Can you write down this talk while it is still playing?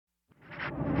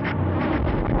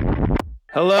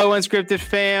Hello, Unscripted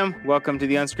fam. Welcome to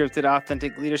the Unscripted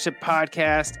Authentic Leadership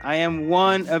Podcast. I am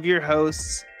one of your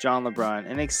hosts, John LeBrun,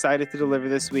 and excited to deliver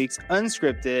this week's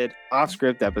unscripted,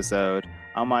 off-script episode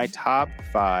on my top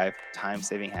 5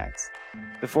 time-saving hacks.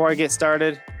 Before I get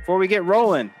started, before we get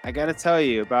rolling, I got to tell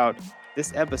you about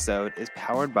this episode is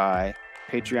powered by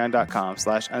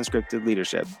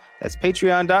patreon.com/unscriptedleadership. That's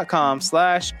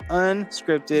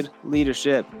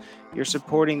patreon.com/unscriptedleadership. Your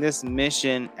supporting this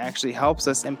mission actually helps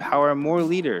us empower more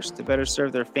leaders to better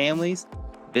serve their families,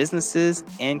 businesses,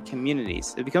 and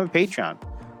communities. So become a Patreon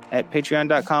at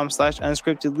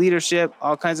patreon.com/unscriptedleadership.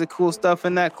 All kinds of cool stuff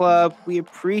in that club. We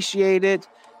appreciate it.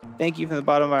 Thank you from the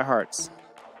bottom of our hearts.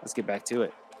 Let's get back to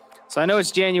it. So I know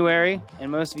it's January, and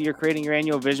most of you are creating your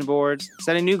annual vision boards,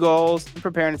 setting new goals, and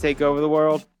preparing to take over the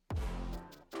world.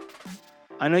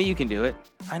 I know you can do it.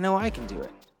 I know I can do it.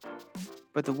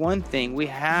 But the one thing we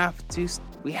have to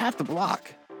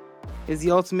block is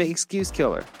the ultimate excuse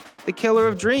killer, the killer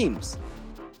of dreams,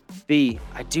 the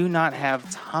I do not have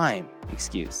time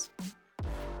excuse.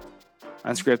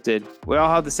 Unscripted, we all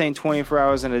have the same 24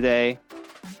 hours in a day,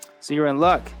 so you're in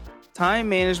luck. Time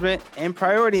management and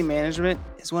priority management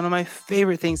is one of my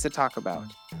favorite things to talk about.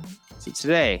 So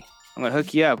today, I'm going to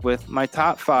hook you up with my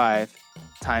top 5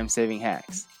 time-saving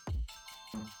hacks.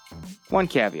 One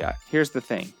caveat, here's the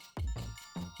thing.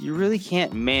 You really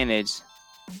can't manage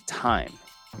time.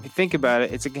 If you think about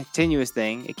it, it's a continuous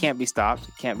thing. It can't be stopped.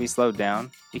 It can't be slowed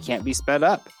down. It can't be sped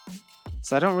up.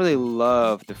 So I don't really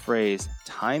love the phrase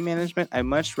time management. I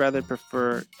much rather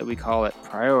prefer that we call it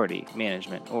priority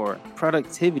management or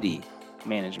productivity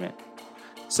management.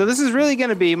 So this is really going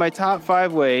to be my top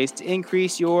 5 ways to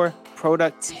increase your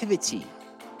productivity.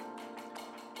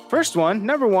 First one,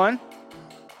 number 1,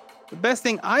 the best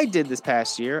thing I did this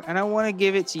past year, and I want to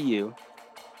give it to you,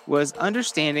 was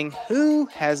understanding who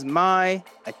has my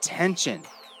attention.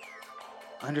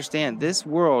 Understand, this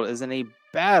world is in a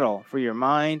battle for your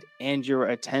mind and your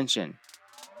attention.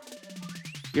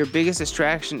 Your biggest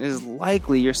distraction is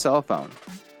likely your cell phone.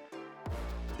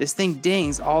 This thing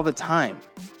dings all the time.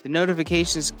 The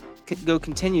notifications go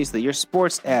continuously. Your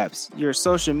sports apps, your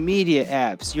social media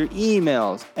apps, your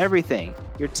emails, everything,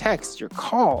 your texts, your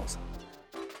calls.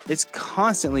 It's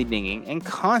constantly dinging and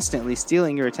constantly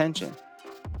stealing your attention.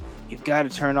 You've got to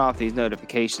turn off these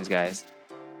notifications, guys.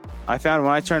 I found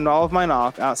when I turned all of mine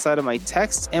off outside of my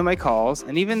texts and my calls,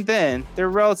 and even then, they're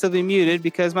relatively muted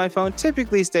because my phone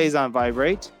typically stays on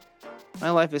vibrate. My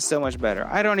life is so much better.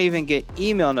 I don't even get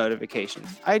email notifications.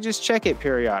 I just check it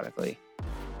periodically.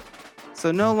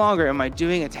 So no longer am I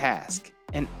doing a task,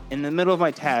 and in the middle of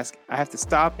my task, I have to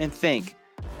stop and think,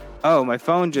 oh, my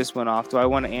phone just went off. Do I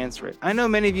want to answer it? I know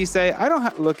many of you say, I don't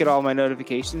have to look at all my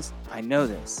notifications. I know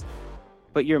this.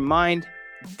 But your mind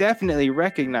definitely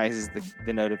recognizes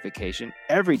the notification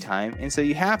every time, and so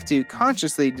you have to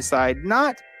consciously decide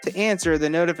not to answer the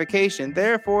notification,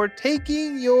 therefore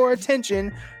taking your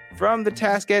attention from the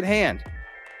task at hand.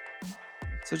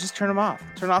 So just turn them off.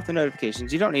 Turn off the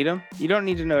notifications. You don't need them. You don't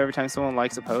need to know every time someone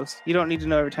likes a post. You don't need to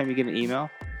know every time you get an email.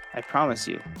 I promise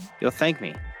you, you'll thank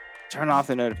me. Turn off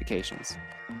the notifications.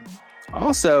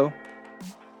 Also,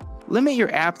 limit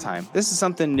your app time. This is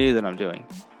something new that I'm doing.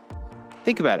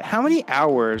 Think about it. How many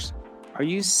hours are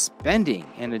you spending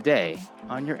in a day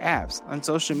on your apps, on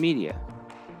social media?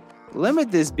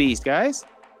 Limit this beast, guys.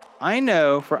 I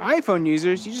know for iPhone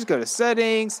users, you just go to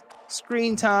settings,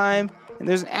 screen time, and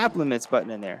there's an app limits button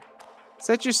in there.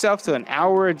 Set yourself to an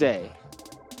hour a day.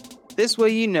 This way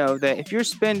you know that if you're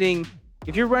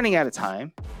running out of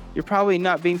time, you're probably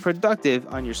not being productive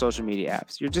on your social media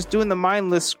apps. You're just doing the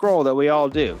mindless scroll that we all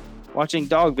do, watching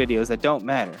dog videos that don't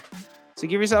matter. So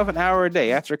give yourself an hour a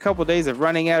day. After a couple of days of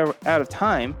running out of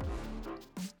time,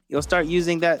 you'll start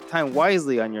using that time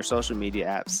wisely on your social media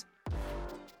apps.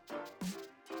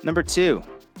 Number 2,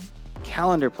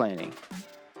 calendar planning.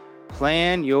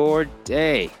 Plan your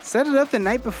day. Set it up the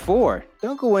night before.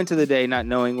 Don't go into the day not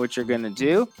knowing what you're going to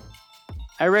do.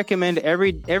 I recommend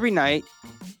every night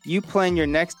you plan your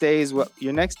next day's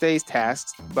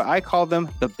tasks, but I call them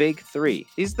the big 3.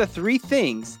 These are the 3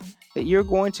 things that you're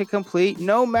going to complete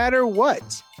no matter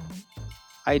what.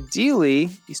 Ideally,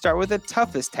 you start with the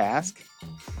toughest task.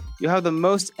 You'll have the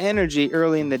most energy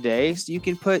early in the day, so you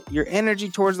can put your energy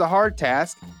towards the hard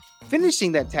task.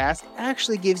 Finishing that task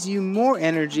actually gives you more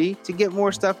energy to get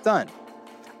more stuff done.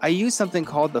 I use something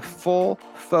called the Full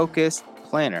Focus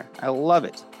Planner. I love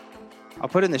it. I'll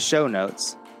put it in the show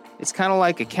notes. It's kind of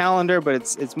like a calendar, but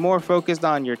it's more focused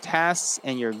on your tasks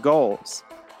and your goals.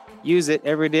 Use it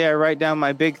every day. I write down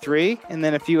my big 3 and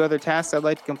then a few other tasks I'd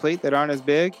like to complete that aren't as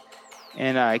big.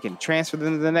 And I can transfer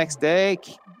them to the next day,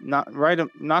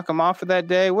 knock them off for that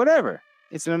day, whatever.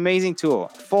 It's an amazing tool.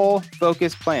 Full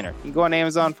focus planner. You can go on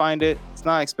Amazon, find it. It's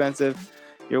not expensive.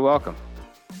 You're welcome.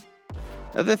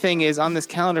 The other thing is, on this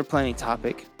calendar planning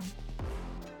topic,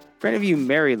 for any of you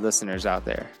married listeners out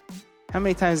there, how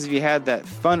many times have you had that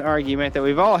fun argument that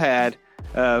we've all had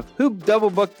of who double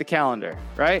booked the calendar,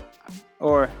 right?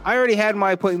 Or I already had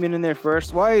my appointment in there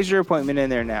first. Why is your appointment in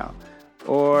there now?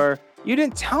 Or you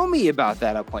didn't tell me about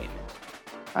that appointment.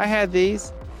 I had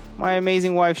these. My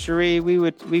amazing wife, Cherie,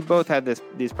 we both had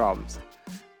these problems.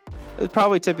 It was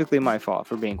probably typically my fault,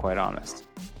 for being quite honest.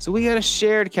 So we got a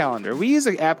shared calendar. We use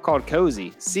an app called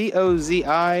Cozy,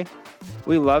 C-O-Z-I.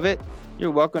 We love it.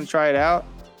 You're welcome to try it out.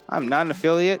 I'm not an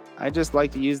affiliate. I just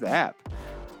like to use the app.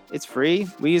 It's free.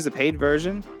 We use the paid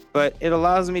version, but it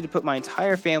allows me to put my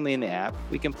entire family in the app.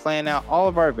 We can plan out all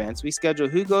of our events. We schedule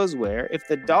who goes where. If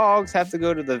the dogs have to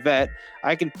go to the vet,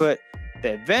 I can put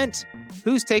the event,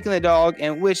 who's taking the dog,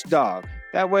 and which dog.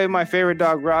 That way my favorite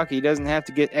dog, Rocky, doesn't have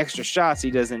to get extra shots he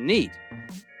doesn't need.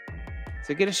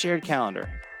 So get a shared calendar.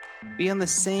 Be on the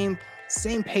same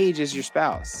page as your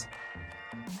spouse.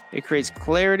 It creates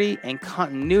clarity and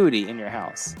continuity in your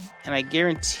house. And I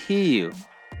guarantee you,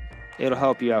 it'll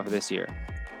help you out for this year.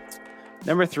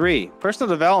 Number 3, personal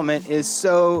development is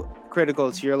so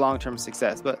critical to your long-term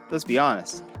success. But let's be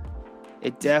honest.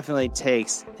 It definitely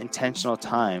takes intentional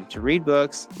time to read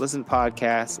books, listen to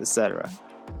podcasts, etc.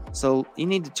 So you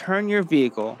need to turn your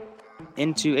vehicle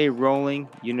into a rolling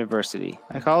university.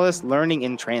 I call this learning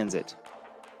in transit.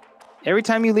 Every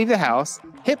time you leave the house,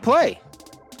 hit play.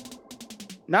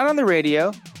 Not on the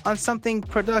radio, on something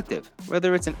productive,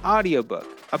 whether it's an audiobook,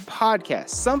 a podcast,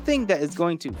 something that is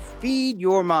going to feed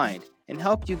your mind and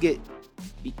help you be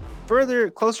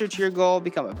closer to your goal,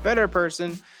 become a better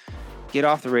person. Get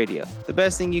off the radio. The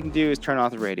best thing you can do is turn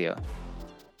off the radio.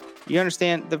 You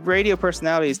understand, the radio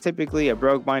personality is typically a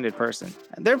broke-minded person.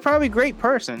 And they're probably a great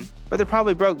person, but they're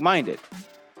probably broke-minded.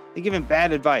 They're giving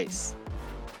bad advice.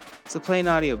 So play an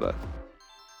audiobook.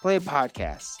 Play a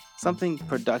podcast. Something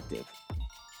productive.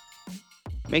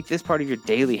 Make this part of your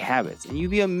daily habits, and you'll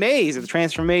be amazed at the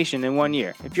transformation in 1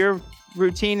 year. If your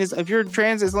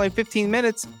transit is only 15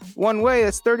 minutes one way,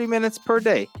 that's 30 minutes per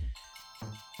day.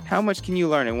 How much can you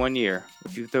learn in 1 year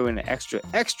if you throw in an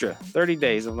extra 30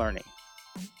 days of learning?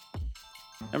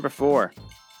 Number 4,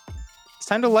 it's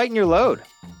time to lighten your load.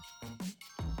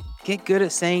 Get good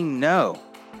at saying no.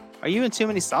 Are you in too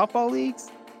many softball leagues?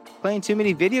 Playing too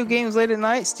many video games late at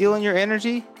night, stealing your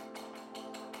energy?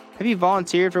 Have you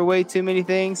volunteered for way too many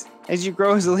things? As you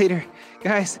grow as a leader,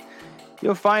 guys,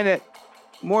 you'll find that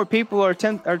more people are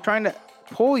trying to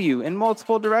pull you in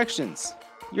multiple directions.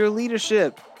 Your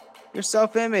leadership, your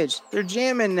self-image, they're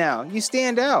jamming now. You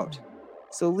stand out.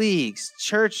 So leagues,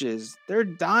 churches, they're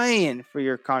dying for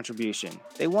your contribution.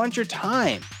 They want your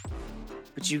time.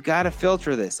 But you got to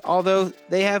filter this. Although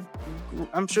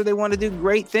I'm sure they want to do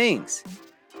great things.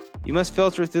 You must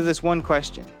filter through this one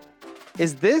question.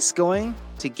 Is this going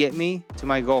to get me to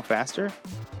my goal faster?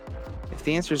 If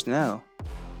the answer is no,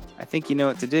 I think you know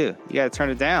what to do. You got to turn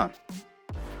it down.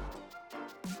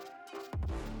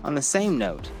 On the same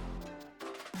note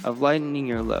of lightening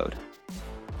your load,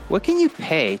 what can you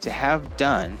pay to have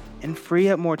done and free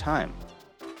up more time?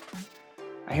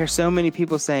 I hear so many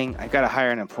people saying, I got to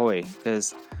hire an employee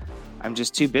because I'm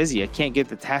just too busy. I can't get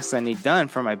the tasks I need done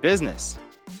for my business.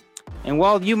 And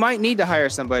while you might need to hire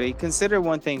somebody, consider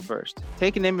one thing first.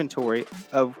 Take an inventory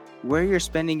of where you're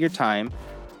spending your time,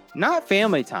 not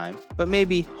family time, but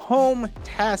maybe home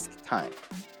task time.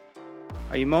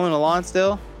 Are you mowing the lawn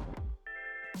still?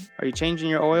 Are you changing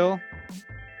your oil?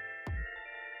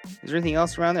 Is there anything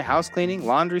else around there? House cleaning,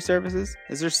 laundry services?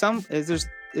 Is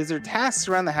there tasks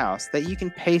around the house that you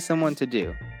can pay someone to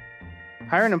do?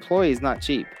 Hiring an employee is not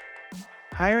cheap.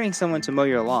 Hiring someone to mow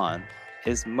your lawn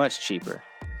is much cheaper.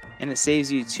 And it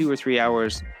saves you 2 or 3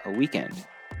 hours a weekend.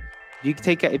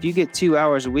 If you get 2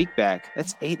 hours a week back,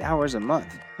 that's 8 hours a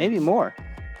month, maybe more.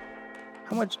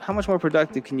 How much more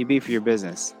productive can you be for your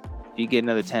business if you get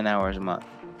another 10 hours a month?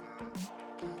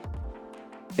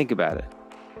 Think about it.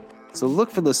 So look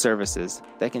for those services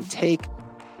that can take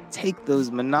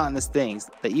those monotonous things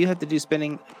that you have to do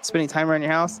spending time around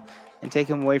your house and take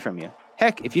them away from you.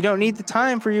 Heck, if you don't need the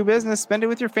time for your business, spend it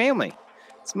with your family.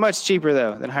 It's much cheaper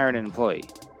though than hiring an employee.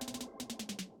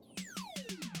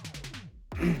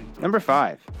 Number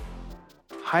 5,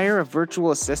 hire a virtual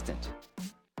assistant.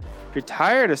 If you're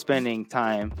tired of spending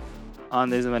time on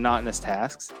these monotonous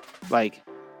tasks, like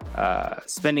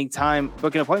spending time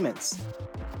booking appointments,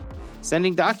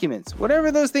 sending documents,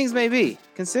 whatever those things may be,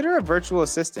 consider a virtual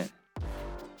assistant.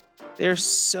 There's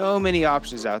so many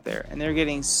options out there, and they're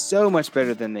getting so much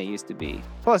better than they used to be.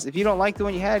 Plus, if you don't like the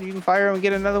one you had, you can fire them and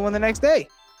get another one the next day.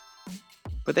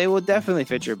 But they will definitely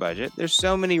fit your budget. There's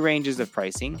so many ranges of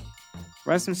pricing.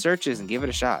 Run some searches and give it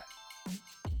a shot.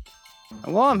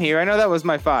 And while I'm here, I know that was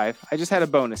my 5. I just had a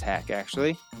bonus hack,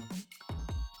 actually.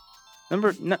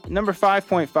 Number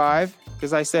 5.5,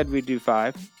 because I said we'd do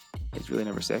 5. It's really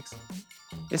number 6.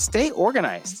 Is stay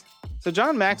organized. So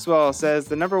John Maxwell says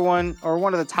the number one, or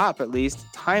one of the top at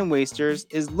least, time wasters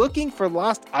is looking for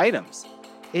lost items.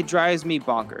 It drives me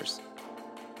bonkers.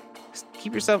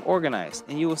 Keep yourself organized,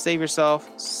 and you will save yourself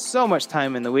so much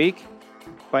time in the week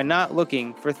by not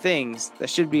looking for things that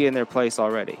should be in their place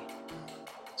already.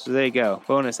 So there you go.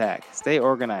 Bonus hack. Stay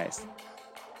organized.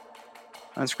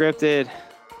 Unscripted.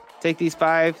 Take these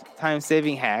 5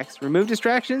 time-saving hacks. Remove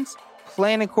distractions.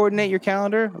 Plan and coordinate your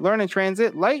calendar. Learn in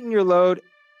transit. Lighten your load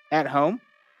at home.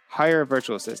 Hire a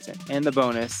virtual assistant. And the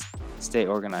bonus, stay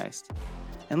organized.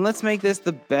 And let's make this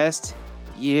the best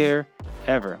year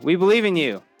ever. We believe in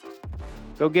you.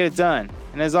 Go get it done.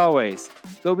 And as always,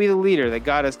 go be the leader that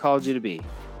God has called you to be.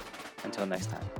 Until next time.